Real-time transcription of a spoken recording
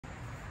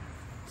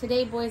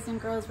Today, boys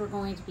and girls, we're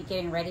going to be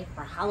getting ready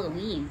for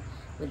Halloween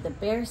with the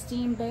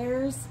Berenstain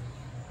Bears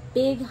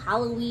Big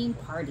Halloween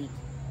Party.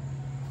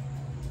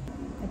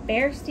 The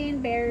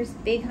Berenstain Bears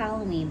Big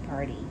Halloween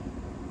Party.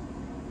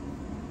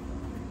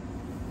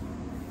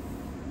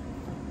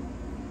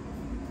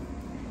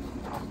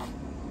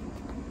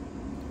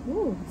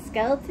 Ooh,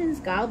 skeletons,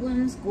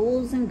 goblins,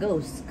 ghouls, and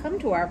ghosts, come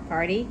to our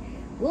party.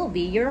 We'll be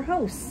your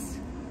hosts.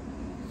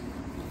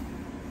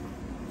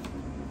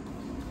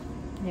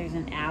 There's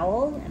an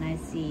owl, and I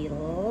see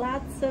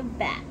lots of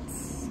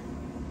bats.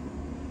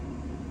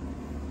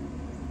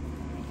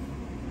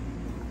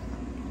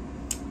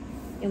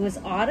 It was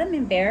autumn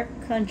in Bear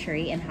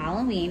Country, and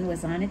Halloween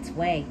was on its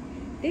way.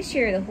 This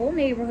year, the whole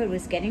neighborhood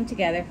was getting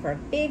together for a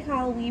big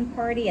Halloween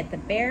party at the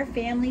Bear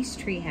family's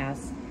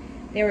treehouse.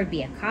 There would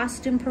be a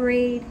costume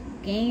parade,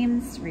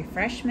 games,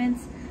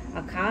 refreshments,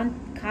 a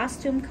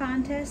costume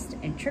contest,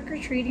 and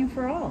trick-or-treating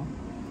for all.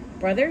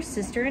 Brother,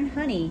 sister, and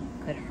Honey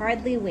could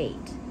hardly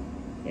wait.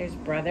 There's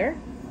Brother,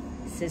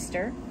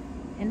 Sister,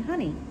 and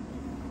Honey.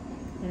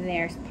 And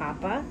there's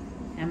Papa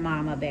and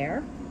Mama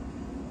Bear.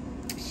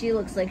 She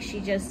looks like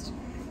she just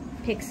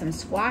picked some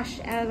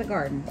squash out of the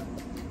garden.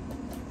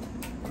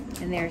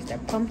 And there's their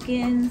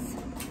pumpkins.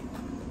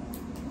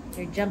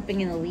 They're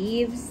jumping in the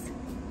leaves.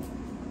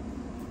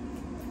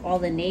 All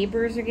the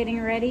neighbors are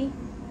getting ready.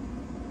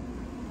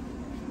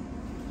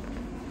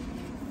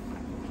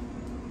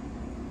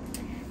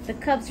 The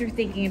cubs are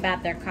thinking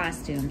about their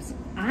costumes.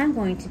 I'm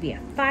going to be a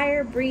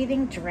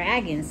fire-breathing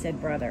dragon,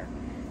 said Brother.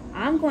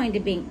 I'm going to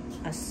be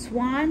a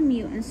swan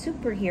mutant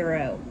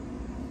superhero,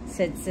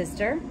 said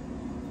Sister.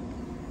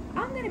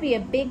 I'm going to be a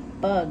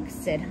big bug,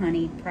 said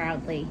Honey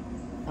proudly.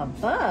 A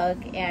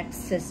bug? Asked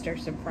Sister,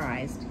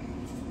 surprised.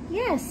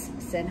 Yes,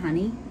 said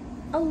Honey,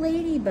 a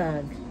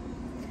ladybug.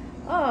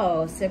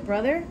 Oh, said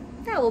Brother,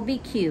 that will be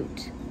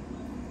cute.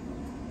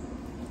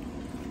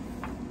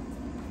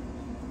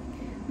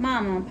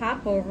 Mama and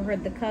Papa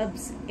overheard the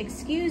cubs.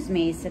 Excuse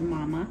me, said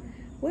Mama.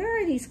 Where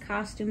are these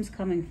costumes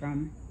coming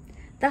from?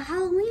 The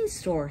Halloween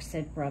store,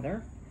 said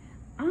Brother.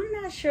 I'm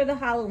not sure the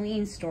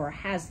Halloween store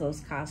has those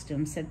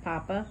costumes, said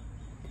Papa.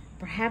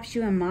 Perhaps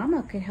you and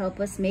Mama could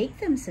help us make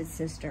them, said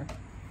Sister.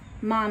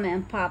 Mama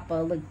and Papa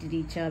looked at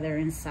each other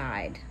and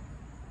sighed.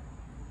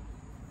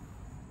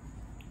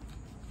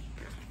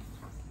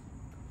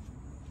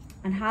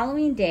 On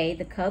Halloween Day,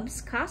 the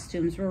cubs'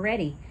 costumes were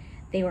ready.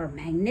 They were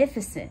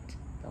magnificent.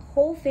 The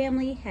whole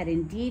family had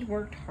indeed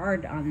worked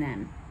hard on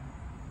them.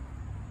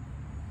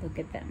 Look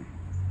at them.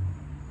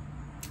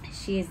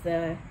 She is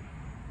the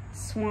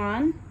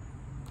swan,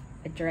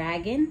 a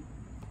dragon,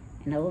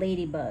 and a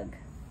ladybug.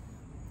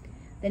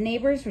 The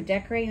neighbors were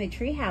decorating the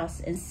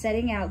treehouse and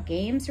setting out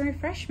games and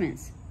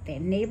refreshments. The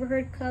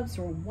neighborhood cubs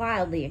were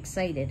wildly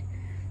excited.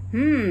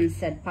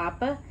 Said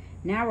Papa.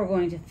 Now we're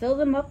going to fill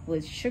them up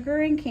with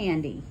sugar and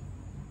candy.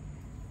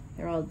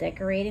 They're all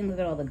decorating. Look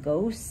at all the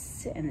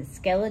ghosts and the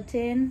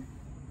skeleton.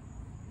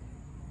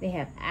 They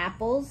have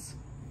apples.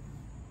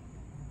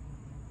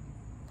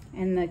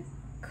 And the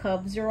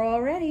cubs are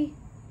all ready.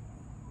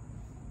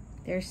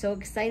 They're so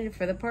excited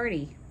for the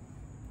party.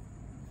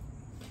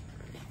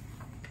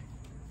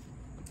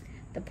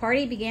 The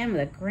party began with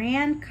a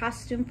grand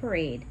costume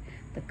parade.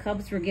 The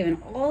cubs were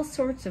given all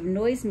sorts of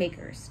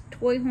noisemakers,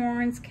 toy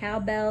horns,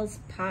 cowbells,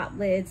 pot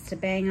lids to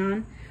bang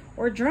on,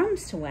 or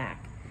drums to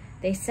whack.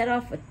 They set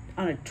off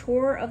on a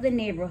tour of the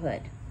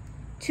neighborhood.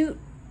 Toot,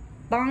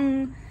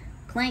 bong,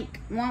 clank,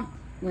 womp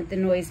went the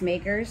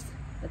noisemakers.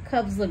 The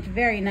cubs looked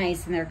very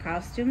nice in their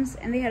costumes,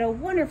 and they had a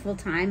wonderful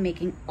time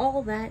making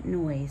all that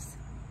noise.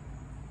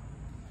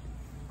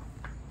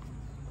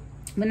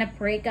 When the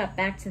parade got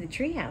back to the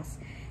treehouse,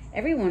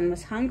 everyone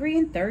was hungry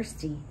and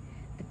thirsty.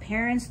 The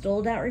parents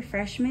doled out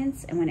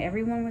refreshments, and when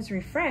everyone was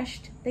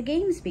refreshed, the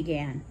games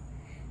began.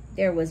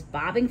 There was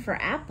bobbing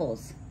for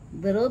apples.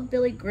 Little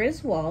Billy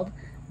Griswold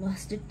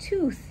lost a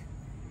tooth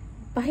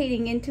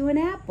biting into an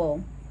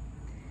apple.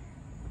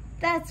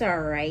 That's all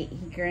right,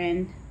 he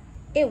grinned.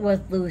 It was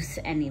loose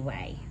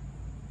anyway.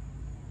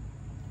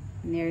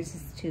 And there's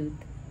his tooth.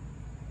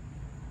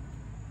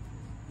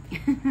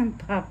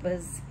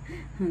 Papa's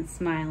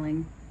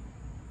smiling.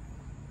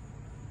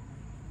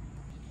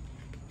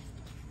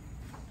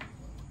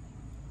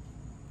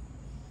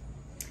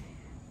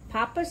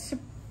 Papa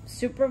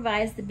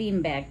supervised the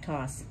beanbag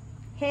toss.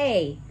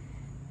 Hey,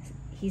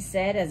 he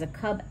said as a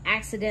cub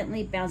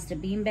accidentally bounced a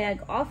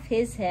beanbag off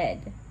his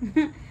head.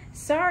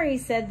 Sorry,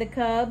 said the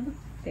cub.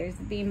 There's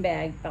the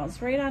beanbag,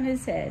 bounced right on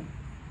his head.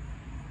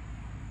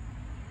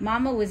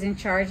 Mama was in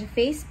charge of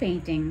face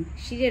painting.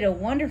 She did a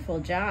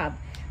wonderful job.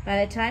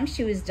 By the time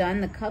she was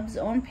done, the cubs'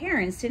 own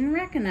parents didn't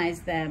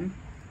recognize them.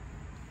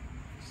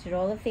 She did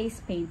all the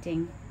face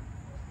painting.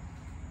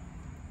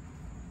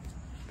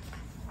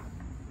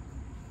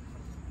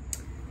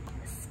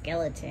 A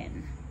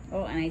skeleton.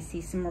 Oh, and I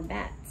see some more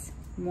bats.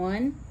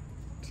 1,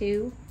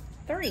 2,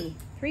 3.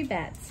 3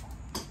 bats.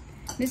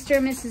 Mr.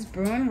 and Mrs.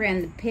 Bruin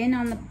ran the pin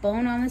on the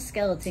bone on the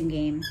skeleton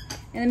game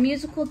and the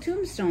musical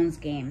tombstones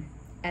game.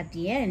 At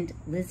the end,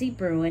 Lizzie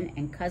Bruin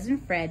and Cousin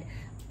Fred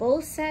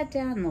both sat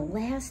down on the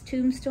last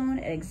tombstone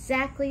at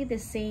exactly the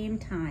same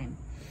time.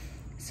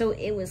 So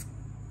it was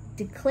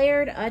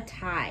declared a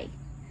tie.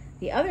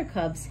 The other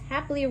cubs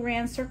happily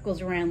ran circles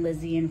around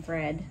Lizzie and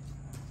Fred.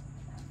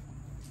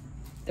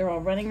 They're all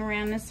running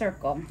around in a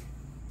circle.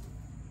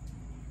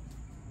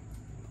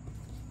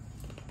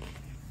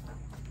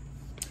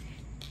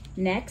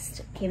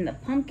 Next came the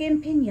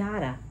pumpkin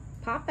piñata.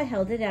 Papa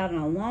held it out on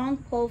a long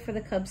pole for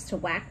the cubs to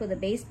whack with a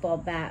baseball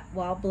bat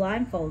while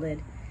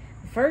blindfolded.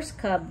 The first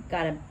cub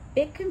got a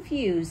bit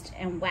confused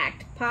and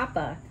whacked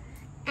Papa.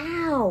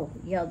 "Ow!"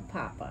 yelled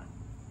Papa.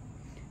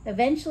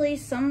 Eventually,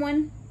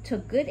 someone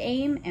took good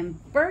aim and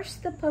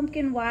burst the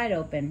pumpkin wide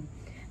open.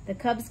 The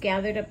cubs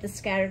gathered up the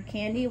scattered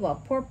candy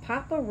while poor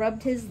Papa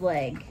rubbed his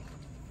leg.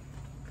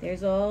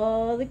 There's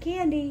all the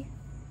candy.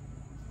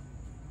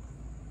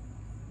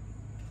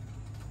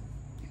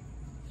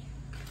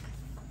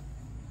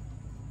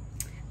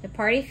 The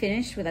party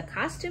finished with a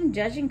costume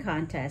judging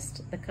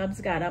contest. The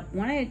cubs got up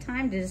one at a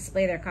time to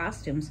display their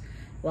costumes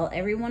while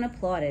everyone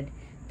applauded.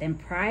 Then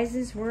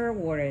prizes were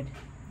awarded.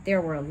 There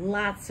were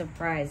lots of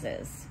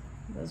prizes.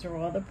 Those are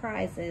all the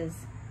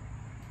prizes.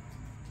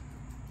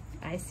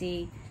 I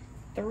see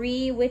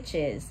 3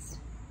 witches.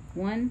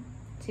 1,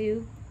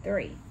 2,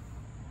 3.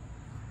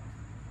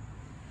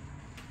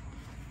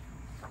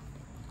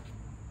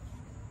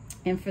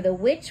 And for the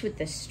witch with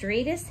the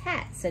straightest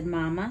hat, said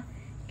Mama,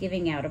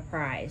 giving out a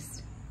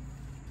prize.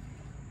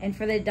 And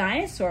for the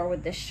dinosaur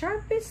with the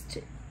sharpest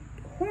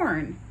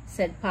horn,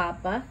 said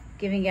Papa,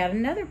 giving out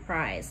another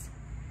prize.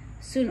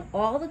 Soon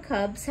all the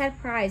cubs had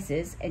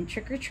prizes and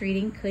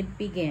trick-or-treating could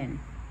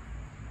begin.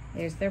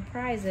 There's their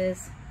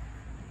prizes.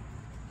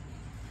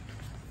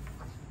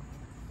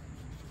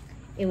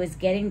 It was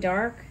getting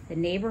dark. The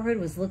neighborhood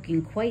was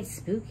looking quite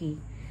spooky.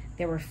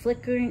 There were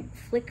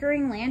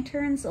flickering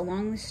lanterns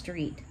along the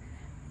street.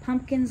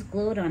 Pumpkins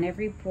glowed on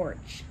every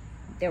porch.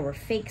 There were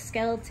fake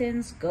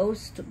skeletons,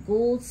 ghosts,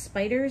 ghouls,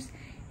 spiders,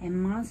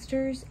 and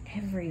monsters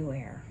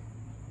everywhere.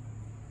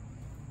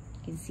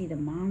 You can see the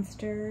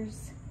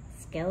monsters,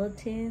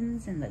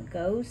 skeletons, and the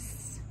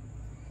ghosts.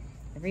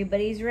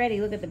 Everybody's ready.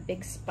 Look at the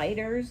big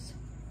spiders.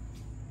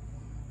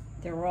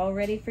 They're all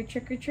ready for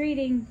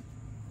trick-or-treating.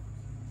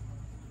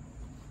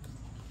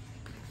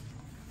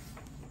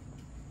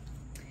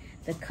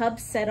 The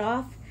cubs set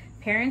off.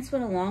 Parents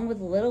went along with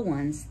the little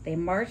ones. They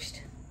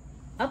marched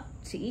up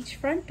to each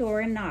front door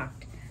and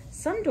knocked.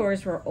 Some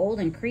doors were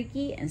old and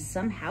creaky, and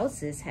some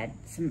houses had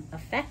some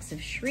effects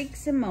of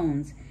shrieks and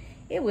moans.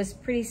 It was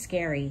pretty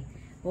scary,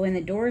 but when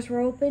the doors were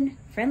open,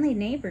 friendly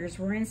neighbors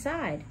were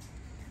inside.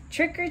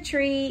 "Trick or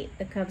treat,"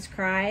 the cubs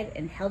cried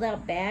and held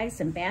out bags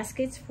and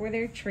baskets for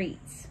their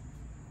treats.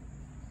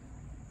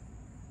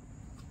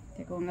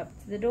 They're going up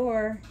to the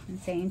door and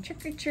saying,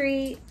 "Trick or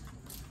treat."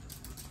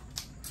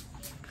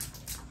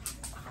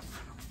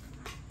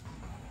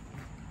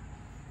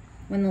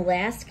 When the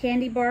last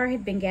candy bar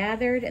had been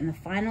gathered and the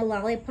final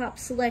lollipop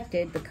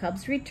selected, the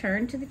cubs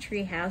returned to the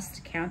treehouse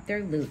to count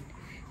their loot.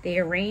 They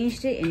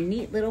arranged it in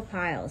neat little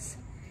piles.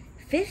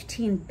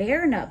 15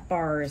 bear nut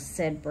bars,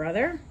 said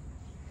brother.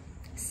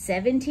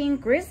 17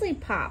 grizzly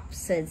pops,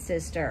 said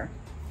sister.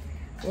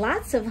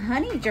 Lots of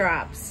honey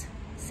drops,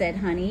 said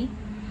Honey,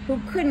 who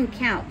couldn't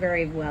count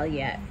very well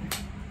yet.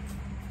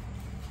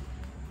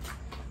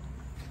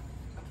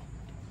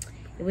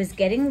 It was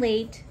getting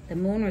late. The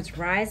moon was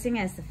rising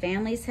as the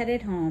families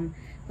headed home.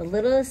 The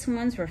littlest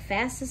ones were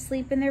fast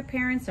asleep in their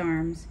parents'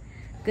 arms.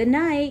 "Good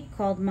night,"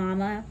 called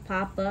Mama,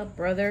 Papa,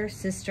 brother,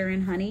 sister,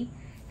 and Honey.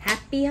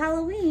 "Happy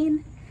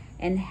Halloween."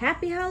 And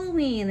 "Happy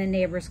Halloween," the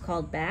neighbors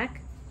called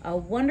back. A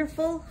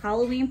wonderful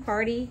Halloween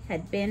party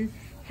had been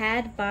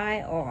had by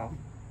all.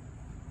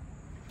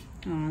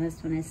 Oh,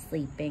 this one is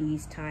sleeping.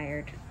 He's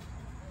tired.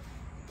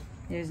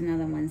 There's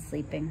another one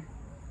sleeping.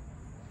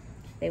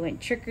 They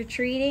went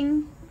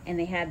trick-or-treating, and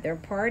they had their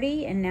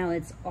party, and now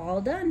it's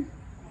all done.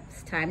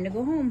 It's time to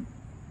go home.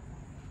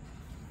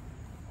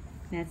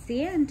 That's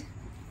the end.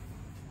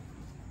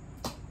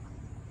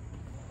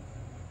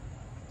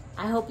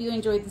 I hope you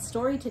enjoyed the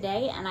story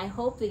today, and I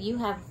hope that you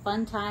have a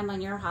fun time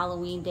on your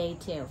Halloween day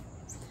too.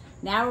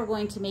 Now we're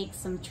going to make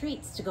some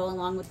treats to go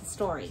along with the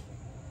story.